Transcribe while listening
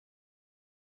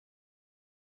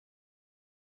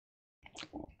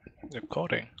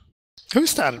Recording. Who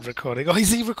started recording? Oh,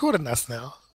 is he recording us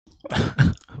now?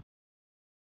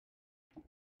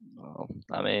 Well,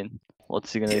 I mean,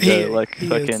 what's he gonna do? Like,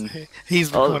 fucking.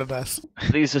 He's recorded us.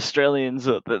 These Australians,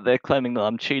 they're claiming that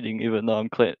I'm cheating, even though I'm,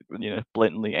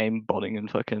 blatantly aimbotting and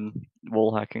fucking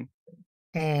wall hacking.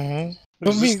 Mm-hmm.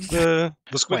 Who's this, the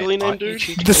squiggly name dude?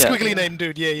 The squiggly name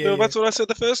dude, yeah. No, that's what I said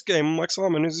the first game. I'm like,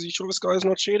 Simon, is you sure this guy's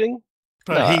not cheating?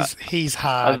 Bro, No, he's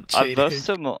hard cheating.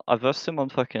 I versed him on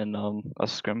fucking a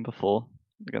scrim before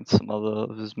against some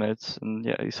other of his mates, and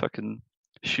yeah, he's fucking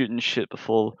shooting shit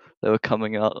before they were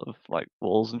coming out of like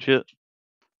walls and shit.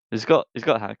 He's got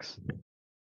hacks.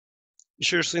 You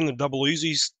should have seen the double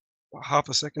Uzis half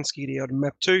a second skitty out of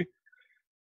map 2.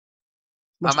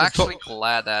 I'm actually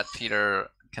glad that Peter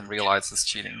can realize this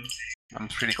cheating. I'm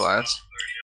pretty glad.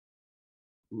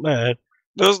 Man,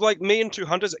 there was like me and 2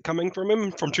 hunters coming from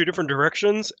him from 2 different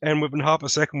directions, and within half a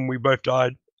second we both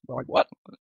died. We're like, what?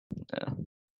 Yeah.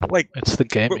 Like, it's the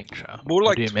gaming show. We're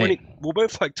like 20. We're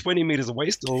both like 20 meters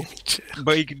away still,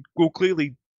 but we're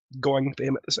clearly going for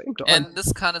him at the same time. And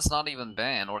this cunt is not even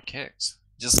banned or kicked.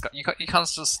 You can't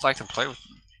just like to play with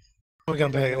him. We're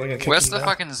gonna kick Where's him the now.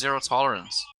 fucking zero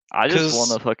tolerance? I just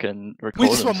want to fucking record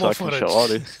just him want so more I can footage. show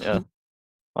audience. Yeah.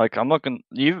 Like, I'm not gonna.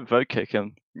 You vote kick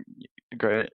him.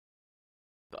 Great.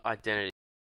 The identity